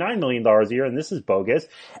 $5.9 million a year, and this is bogus.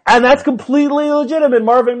 And that's completely legitimate.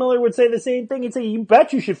 Marvin Miller would say the same thing. He'd say, you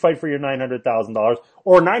bet you should fight for your $900,000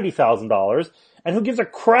 or $90,000. And who gives a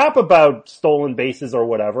crap about stolen bases or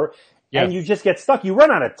whatever? Yes. And you just get stuck. You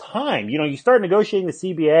run out of time. You start negotiating the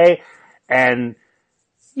CBA, and,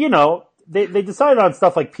 they decided on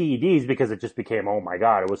stuff like PEDs because it just became, oh my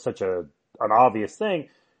God, it was such an obvious thing.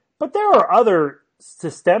 But there are other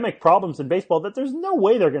systemic problems in baseball that there's no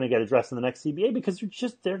way they're going to get addressed in the next CBA because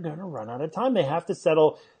they're going to run out of time. They have to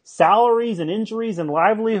settle salaries and injuries and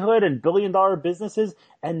livelihood and billion-dollar businesses,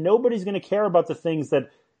 and nobody's going to care about the things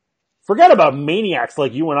that, forget about maniacs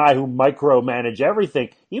like you and I who micromanage everything.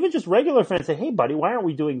 Even just regular fans say, hey buddy, why aren't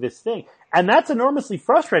we doing this thing? And that's enormously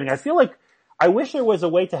frustrating. I wish there was a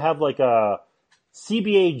way to have like a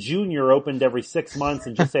CBA Junior opened every 6 months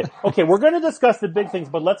and just say, okay, we're going to discuss the big things,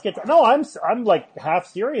 but let's get to, no, I'm like half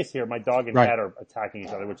serious here. My dog and cat are attacking each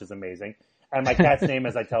other, which is amazing. And my cat's name,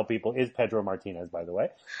 as I tell people, is Pedro Martinez, by the way.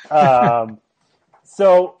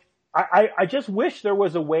 So I just wish there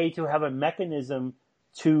was a way to have a mechanism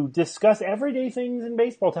to discuss everyday things in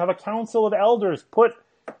baseball, to have a council of elders, put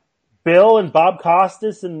Bill and Bob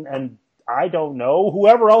Costas and I don't know,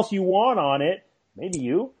 whoever else you want on it, maybe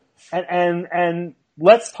you, and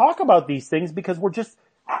let's talk about these things because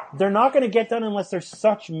they're not going to get done unless there's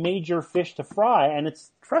such major fish to fry, and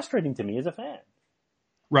it's frustrating to me as a fan.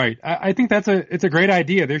 Right. I think it's a great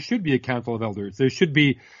idea. There should be a council of elders. There should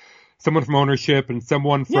be someone from ownership and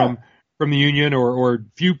someone from the union or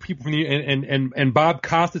few people from the and Bob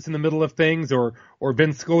Costas in the middle of things or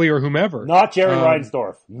Vince Scully or whomever. Not Jerry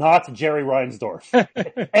Reinsdorf. Not Jerry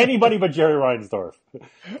Reinsdorf. Anybody but Jerry Reinsdorf.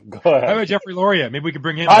 Go ahead. How about Jeffrey Loria? Maybe we could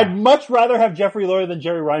bring him I'd in. much rather have Jeffrey Loria than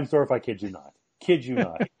Jerry Reinsdorf. I kid you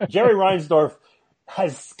not. Jerry Reinsdorf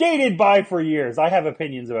has skated by for years. I have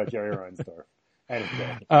opinions about Jerry Reinsdorf.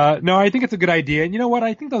 No, I think it's a good idea. And you know what?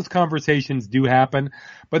 I think those conversations do happen,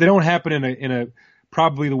 but they don't happen in a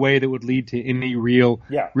probably the way that would lead to any real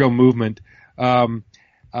movement.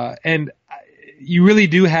 And you really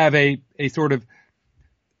do have a sort of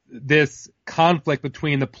this conflict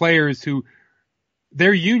between the players who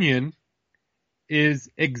their union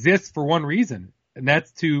exists for one reason, and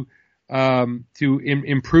that's to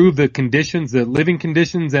improve the conditions, the living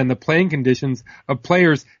conditions and the playing conditions of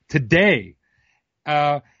players today.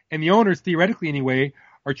 And the owners, theoretically anyway,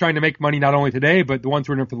 are trying to make money not only today, but the ones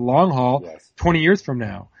who are in it for the long haul, 20 years from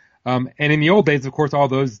now. And in the old days, of course, all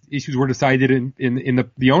those issues were decided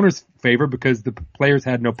in the owner's favor because the players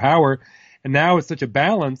had no power. And now it's such a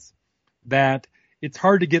balance that it's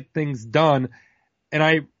hard to get things done.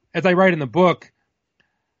 And as I write in the book,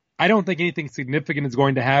 I don't think anything significant is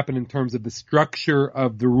going to happen in terms of the structure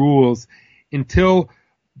of the rules until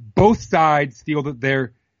both sides feel that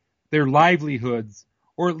their livelihoods,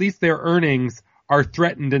 or at least their earnings, are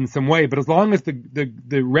threatened in some way. But as long as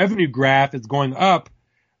the revenue graph is going up,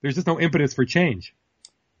 there's just no impetus for change.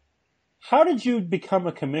 How did you become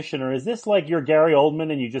a commissioner? Is this like you're Gary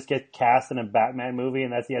Oldman and you just get cast in a Batman movie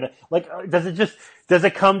and that's the end? Does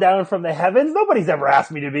it come down from the heavens? Nobody's ever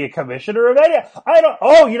asked me to be a commissioner of any.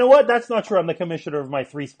 You know what? That's not true. I'm the commissioner of my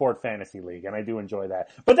 3-sport fantasy league and I do enjoy that.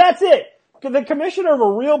 But that's it. The commissioner of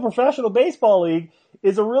a real professional baseball league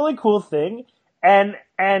is a really cool thing. And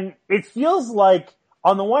it feels like,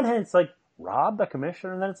 on the one hand, it's like, Rob the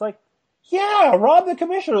commissioner, and then it's like, yeah, Rob the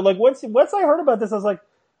commissioner. Like, once I heard about this, I was like,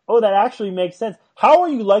 oh, that actually makes sense. How are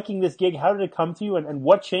you liking this gig? How did it come to you? And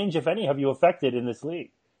what change, if any, have you affected in this league?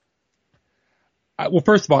 Well,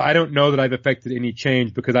 first of all, I don't know that I've affected any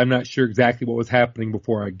change because I'm not sure exactly what was happening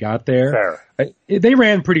before I got there. Fair. They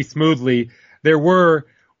ran pretty smoothly. There were,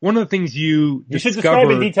 one of the things you should describe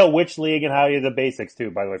in detail which league and how you the basics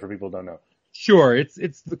too, by the way, for people who don't know. Sure.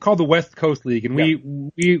 It's called the West Coast League, and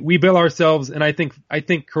we bill ourselves, and I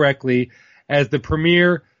think correctly, as the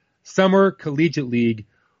premier summer collegiate league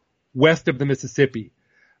west of the Mississippi.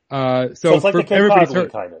 So it's like the Cape Cod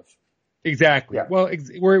League, kind of. Exactly. Yeah. Well,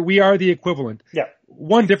 we are the equivalent. Yeah.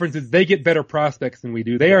 One difference is they get better prospects than we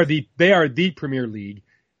do. They are the premier league,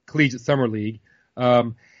 collegiate summer league,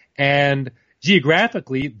 and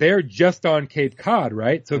geographically they're just on Cape Cod,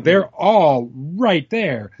 right? So they're all right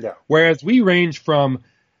there. Yeah. Whereas we range from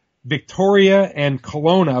Victoria and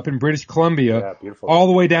Kelowna up in British Columbia, all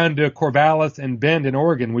the way down to Corvallis and Bend in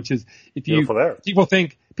Oregon, which is, people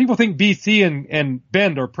think BC and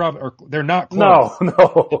Bend are they're not close.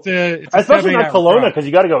 No. Especially not Kelowna, because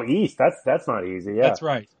you got to go east. That's not easy. Yeah. That's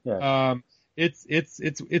right. Yeah.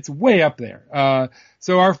 It's way up there.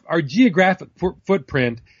 So our geographic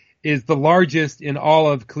footprint is the largest in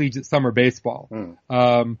all of collegiate summer baseball.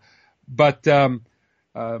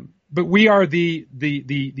 But we are the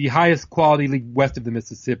highest quality league west of the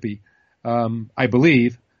Mississippi, I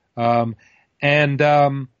believe. We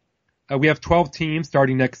have 12 teams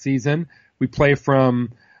starting next season. We play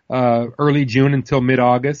from early June until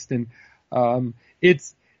mid-August, and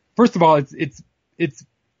first of all,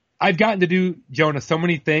 I've gotten to do, Jonah, so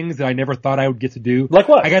many things that I never thought I would get to do. Like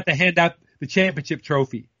what? I got to hand out the championship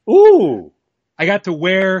trophy. Ooh! I got to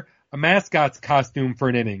wear a mascot's costume for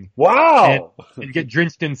an inning. Wow! And get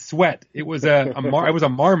drenched in sweat. It was I was a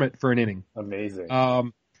marmot for an inning. Amazing.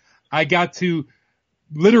 I got to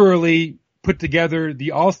literally put together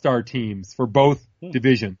the all-star teams for both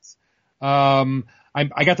divisions. I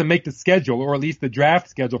got to make the schedule, or at least the draft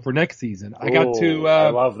schedule for next season. I got to. I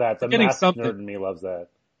love that. The math nerd in me loves that.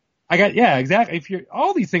 Exactly.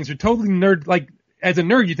 All these things are totally nerd. Like, as a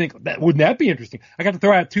nerd, you think, wouldn't that be interesting? I got to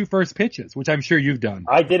throw out 2 first pitches, which I'm sure you've done.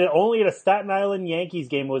 I did it only at a Staten Island Yankees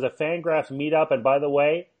game. It was a Fangraphs meetup, and by the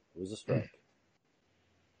way, it was a strike.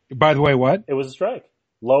 By the way, what? It was a strike.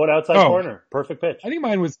 Low and outside corner. Perfect pitch. I think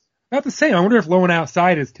mine was about the same. I wonder if low and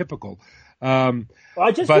outside is typical. I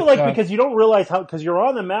just feel like because you don't realize because you're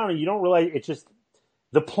on the mound and you don't realize it's just,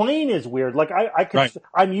 the plane is weird. Like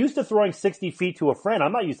I'm used to throwing 60 feet to a friend.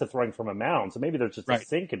 I'm not used to throwing from a mound. So maybe there's just a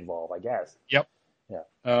sink involved, I guess. Yep.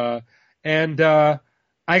 Yeah.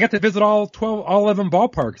 I got to visit all 11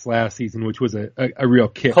 ballparks last season, which was a real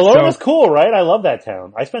kick. Kelowna's cool, right? I love that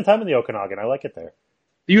town. I spent time in the Okanagan. I like it there.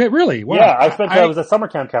 You really? Wow. Yeah, I was a summer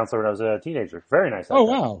camp counselor when I was a teenager. Very nice.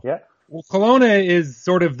 Wow. Yeah. Well, Kelowna is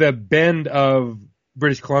sort of the bend of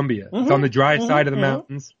British Columbia. It's on the dry side of the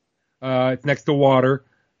mountains. It's next to water.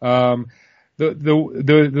 The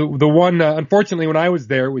one, unfortunately, when I was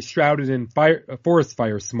there, it was shrouded in forest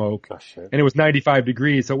fire smoke, and it was 95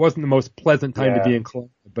 degrees, so it wasn't the most pleasant time to be in Kelowna.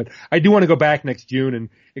 But I do want to go back next June and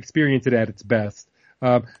experience it at its best.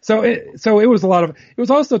 So it was it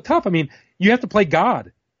was also tough. I mean, you have to play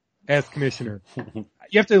God as commissioner. You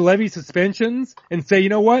have to levy suspensions and say, you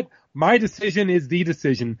know what? My decision is the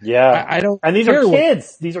decision. Yeah. I don't. And these are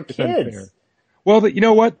kids. These are kids. Unfair. Well, you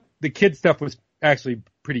know what? The kid stuff was actually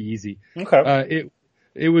pretty easy. Okay.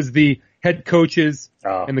 It was the head coaches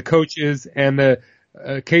and the coaches and the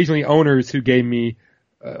occasionally owners who gave me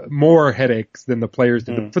more headaches than the players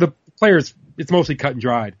did. For the players, it's mostly cut and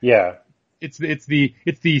dried. Yeah. It's the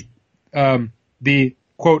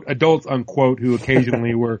quote adults unquote who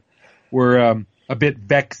occasionally were a bit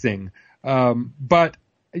vexing. But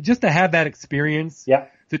just to have that experience, to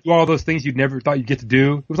do all those things you'd never thought you'd get to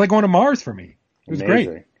do, it was like going to Mars for me. It was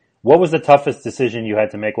great. What was the toughest decision you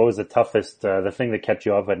had to make? What was the toughest, the thing that kept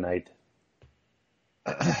you up at night?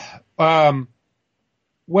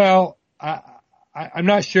 Well, I'm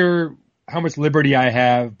not sure how much liberty I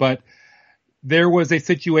have, but there was a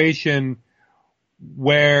situation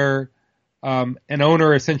where an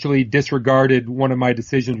owner essentially disregarded one of my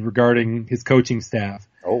decisions regarding his coaching staff.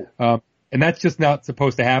 And that's just not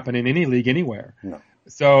supposed to happen in any league anywhere. No.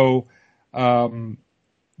 So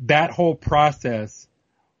that whole process,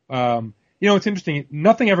 it's interesting.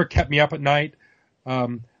 Nothing ever kept me up at night,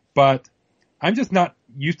 but I'm just not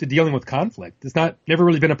used to dealing with conflict. It's never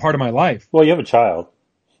really been a part of my life. Well, you have a child.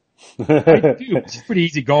 I do. She's pretty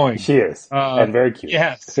easygoing. She is, and very cute.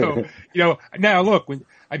 Yeah. So, now look,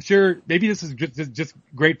 I'm sure maybe this is just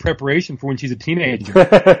great preparation for when she's a teenager,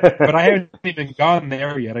 but I haven't even gone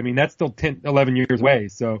there yet. I mean, that's still 10, 11 years away.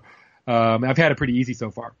 So, I've had it pretty easy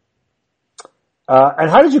so far.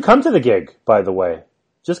 And how did you come to the gig, by the way?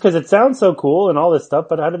 Just because it sounds so cool and all this stuff,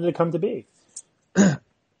 but how did it come to be?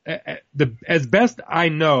 as best I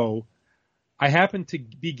know, I happen to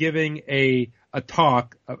be giving a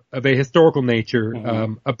talk of a historical nature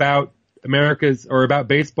about America's or about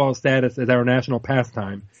baseball status as our national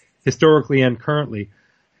pastime, historically and currently.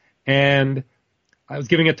 And I was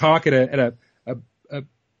giving a talk at a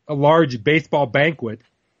large baseball banquet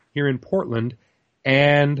here in Portland,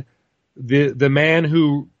 and the man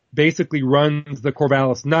who basically runs the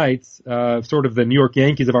Corvallis Knights, sort of the New York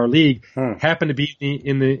Yankees of our league, happened to be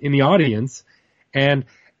in the audience. And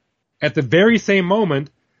at the very same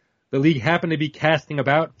moment, the league happened to be casting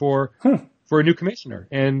about for a new commissioner.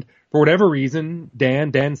 And for whatever reason,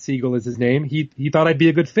 Dan Siegel is his name, he thought I'd be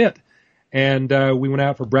a good fit. And we went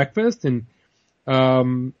out for breakfast, and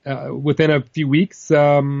within a few weeks,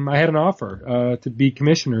 I had an offer to be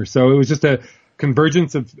commissioner. So it was just a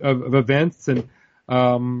convergence of events, and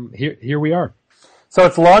here we are. So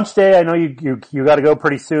it's launch day. I know you got to go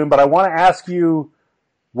pretty soon, but I want to ask you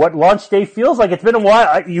what launch day feels like. It's been a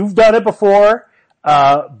while. You've done it before,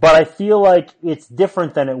 but I feel like it's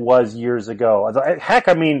different than it was years ago. Heck,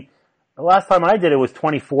 I mean, the last time I did it was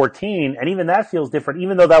 2014, and even that feels different,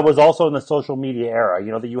 even though that was also in the social media era.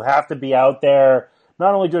 You know, that you have to be out there,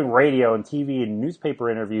 not only doing radio and TV and newspaper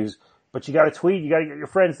interviews, but you got to tweet, you got to get your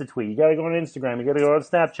friends to tweet, you got to go on Instagram, you got to go on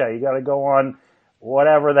Snapchat, you got to go on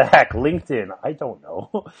whatever the heck, LinkedIn, I don't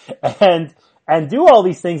know, and do all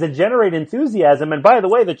these things and generate enthusiasm. And by the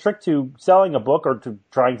way, the trick to selling a book or to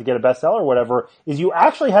trying to get a bestseller or whatever is you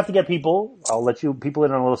actually have to get people, I'll let you people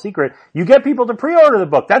in on a little secret, you get people to pre-order the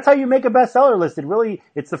book. That's how you make a bestseller list.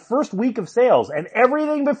 It's the first week of sales, and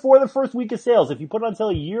everything before the first week of sales, if you put it on sale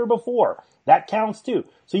a year before, that counts too.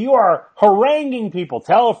 So you are haranguing people,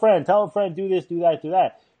 tell a friend, do this, do that, do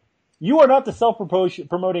that. You are not the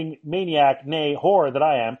self-promoting maniac, nay, whore that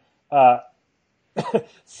I am.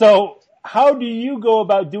 So how do you go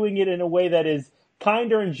about doing it in a way that is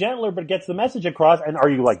kinder and gentler but gets the message across? And are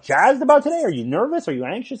you like jazzed about today? Are you nervous? Are you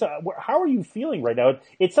anxious? How are you feeling right now?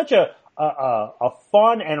 It's such a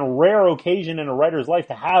fun and rare occasion in a writer's life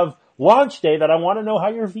to have launch day that I want to know how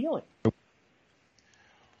you're feeling.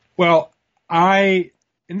 Well, and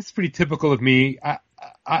this is pretty typical of me,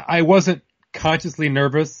 I wasn't consciously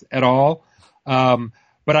nervous at all,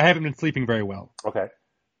 but I haven't been sleeping very well. Okay.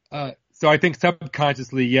 So I think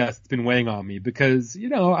subconsciously, yes, it's been weighing on me because,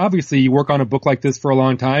 obviously you work on a book like this for a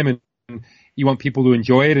long time and you want people to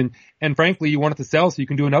enjoy it. And frankly, you want it to sell so you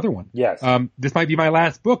can do another one. Yes. This might be my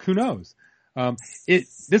last book. Who knows?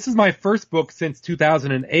 This is my first book since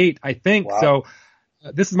 2008, I think. Wow. So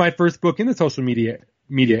this is my first book in the social media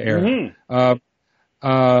era.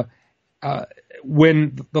 Mm-hmm.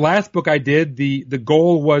 When the last book I did, the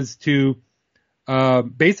goal was to,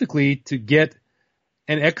 basically to get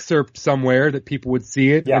an excerpt somewhere that people would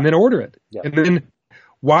see it and then order it and then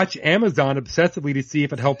watch Amazon obsessively to see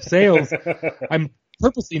if it helps sales. I'm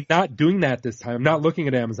purposely not doing that this time. I'm not looking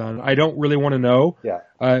at Amazon. I don't really want to know.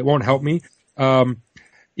 It won't help me.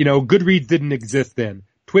 Goodreads didn't exist then.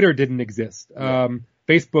 Twitter didn't exist.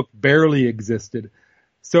 Facebook barely existed.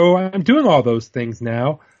 So I'm doing all those things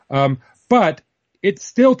now. But it's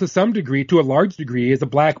still to some degree, to a large degree, is a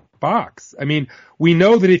black box. I mean, we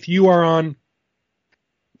know that if you are on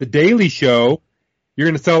The Daily Show, you're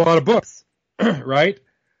going to sell a lot of books, right?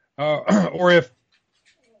 Or if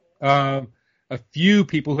a few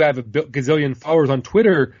people who have a gazillion followers on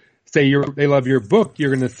Twitter say they love your book,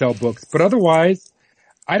 you're going to sell books. But otherwise,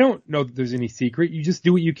 I don't know that there's any secret. You just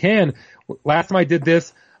do what you can. Last time I did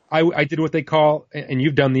this, I did what they call, and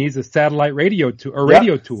you've done these, a satellite radio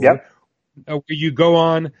radio tour. Where you go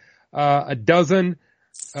on a dozen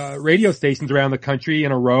radio stations around the country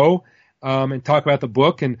in a row and talk about the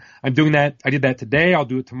book. And I'm doing that. I did that today. I'll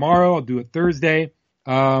do it tomorrow. I'll do it Thursday.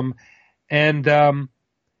 And then,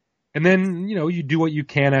 you do what you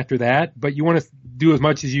can after that, but you want to do as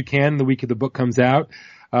much as you can the week of the book comes out.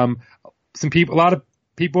 A lot of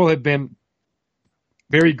people have been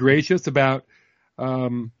very gracious about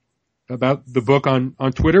the book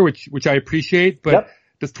on Twitter, which I appreciate, but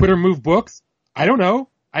does Twitter move books? I don't know.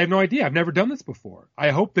 I have no idea. I've never done this before.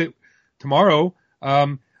 I hope that tomorrow,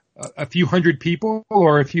 a few hundred people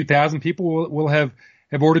or a few thousand people will have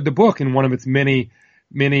ordered the book in one of its many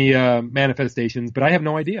manifestations, but I have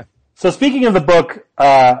no idea. So speaking of the book,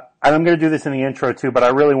 and I'm going to do this in the intro too, but I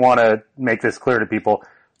really want to make this clear to people.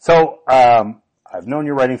 So, I've known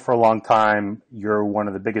your writing for a long time. You're one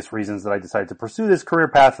of the biggest reasons that I decided to pursue this career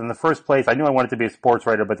path in the first place. I knew I wanted to be a sports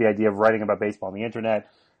writer, but the idea of writing about baseball on the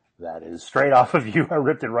internet, that is straight off of you. I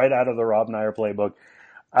ripped it right out of the Rob Neyer playbook.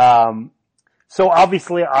 So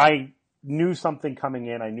obviously I knew something coming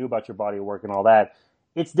in. I knew about your body of work and all that.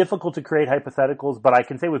 It's difficult to create hypotheticals, but I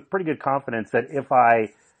can say with pretty good confidence that if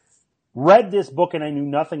I read this book and I knew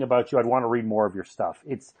nothing about you, I'd want to read more of your stuff.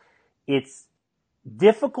 It's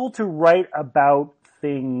difficult to write about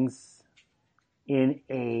things in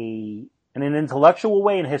an intellectual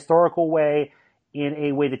way, in a historical way, in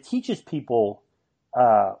a way that teaches people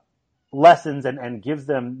lessons and gives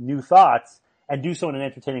them new thoughts, and do so in an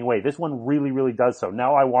entertaining way. This one really, really does so.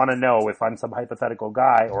 Now I want to know, if I'm some hypothetical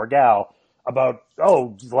guy or gal, about,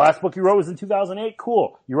 the last book you wrote was in 2008?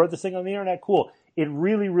 Cool. You wrote this thing on the internet? Cool. It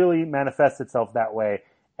really, really manifests itself that way.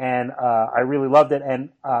 And I really loved it. And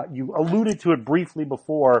you alluded to it briefly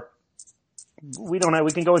before. We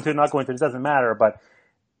can go into it, not go into it, it doesn't matter. But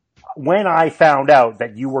when I found out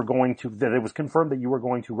that that it was confirmed that you were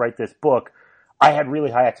going to write this book, I had really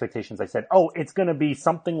high expectations. I said, it's going to be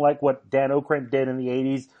something like what Dan Okrent did in the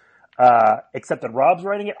 80s, except that Rob's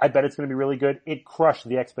writing it. I bet it's going to be really good. It crushed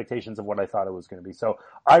the expectations of what I thought it was going to be. So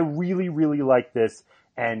I really, really like this.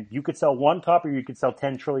 And you could sell one copy or you could sell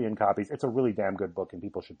 10 trillion copies. It's a really damn good book and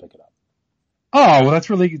people should pick it up. Oh, well, that's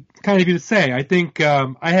really kind of you to say. I think,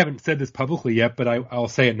 I haven't said this publicly yet, but I'll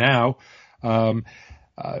say it now.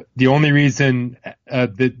 The only reason,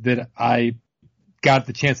 that I got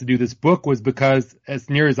the chance to do this book was because, as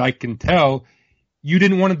near as I can tell, you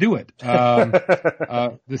didn't want to do it.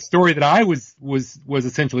 The story that I was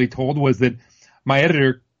essentially told was that my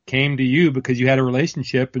editor came to you because you had a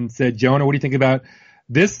relationship and said, Jonah, what do you think about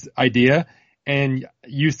this idea? And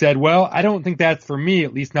you said, well, I don't think that's for me,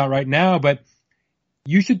 at least not right now, but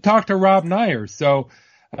you should talk to Rob Neyer. So,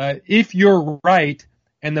 if you're right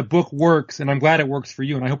and the book works, and I'm glad it works for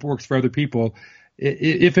you and I hope it works for other people,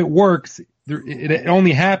 if it works, it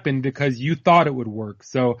only happened because you thought it would work.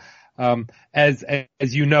 So, as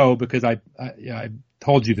you know, because I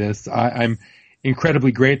told you this, I'm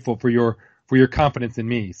incredibly grateful for your confidence in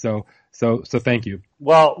me. So thank you.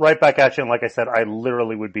 Well, right back at you. And like I said, I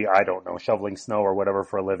literally would be, shoveling snow or whatever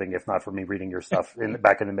for a living, if not for me reading your stuff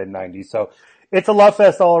back in the mid 90s. So it's a love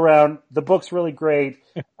fest all around. The book's really great.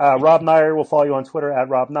 Rob Neyer will follow you on Twitter at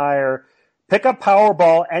Rob Neyer. Pick up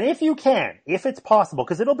Powerball, and if you can, if it's possible,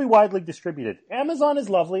 because it'll be widely distributed. Amazon is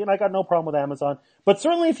lovely, and I got no problem with Amazon. But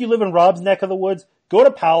certainly if you live in Rob's neck of the woods, go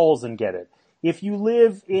to Powell's and get it. If you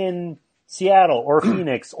live in Seattle or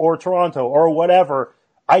Phoenix or Toronto or whatever,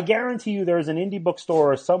 I guarantee you there's an indie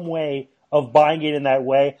bookstore or some way of buying it in that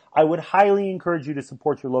way. I would highly encourage you to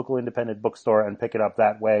support your local independent bookstore and pick it up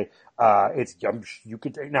that way. Now,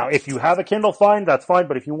 if you have a Kindle, fine, that's fine.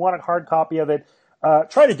 But if you want a hard copy of it,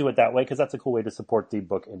 try to do it that way, because that's a cool way to support the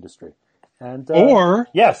book industry. And or,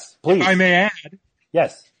 yes, please, if I may add,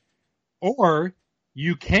 yes, or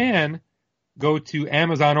you can go to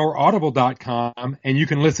Amazon or Audible.com and you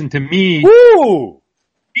can listen to me reading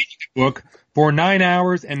the book for 9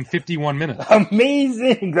 hours and 51 minutes.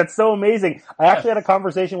 Amazing! That's so amazing. I actually had a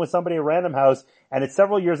conversation with somebody at Random House, and it's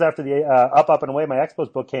several years after the Up, and Away, my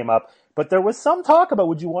Expos book came up, but there was some talk about,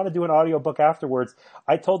 would you want to do an audiobook afterwards?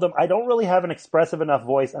 I told them I don't really have an expressive enough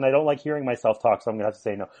voice, and I don't like hearing myself talk, so I'm going to have to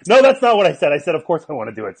say no. No, that's not what I said. I said, of course I want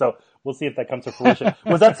to do it. So we'll see if that comes to fruition.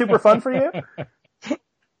 Was that super fun for you?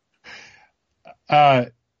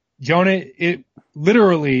 Jonah, it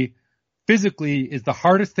literally, physically, is the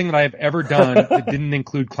hardest thing that I have ever done that didn't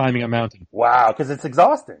include climbing a mountain. Wow, because it's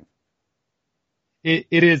exhausting. It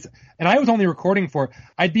is, and I was only recording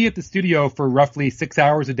I'd be at the studio for roughly 6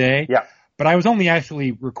 hours a day. Yeah. But I was only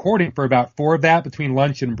actually recording for about 4 of that between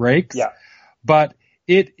lunch and breaks. Yeah. But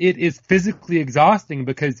it is physically exhausting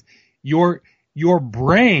because your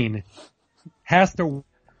brain has to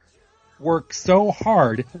work so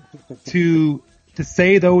hard to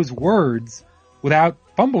say those words without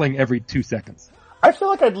fumbling every 2 seconds. I feel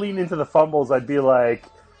like I'd lean into the fumbles. I'd be like,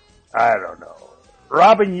 I don't know,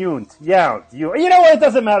 Robin Yount. Yeah, you know what? It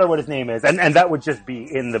doesn't matter what his name is. And that would just be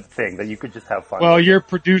in the thing that you could just have fun Well, with. Your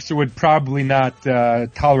producer would probably not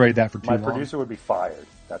tolerate that for too long. My producer would be fired.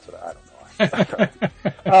 That's what I don't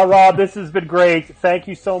know. Rob, this has been great. Thank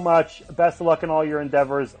you so much. Best of luck in all your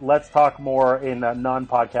endeavors. Let's talk more in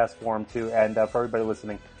non-podcast form too. And for everybody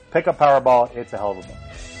listening, pick up Powerball. It's a hell of a book.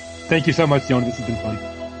 Thank you so much, Jonah. This has been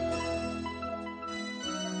fun.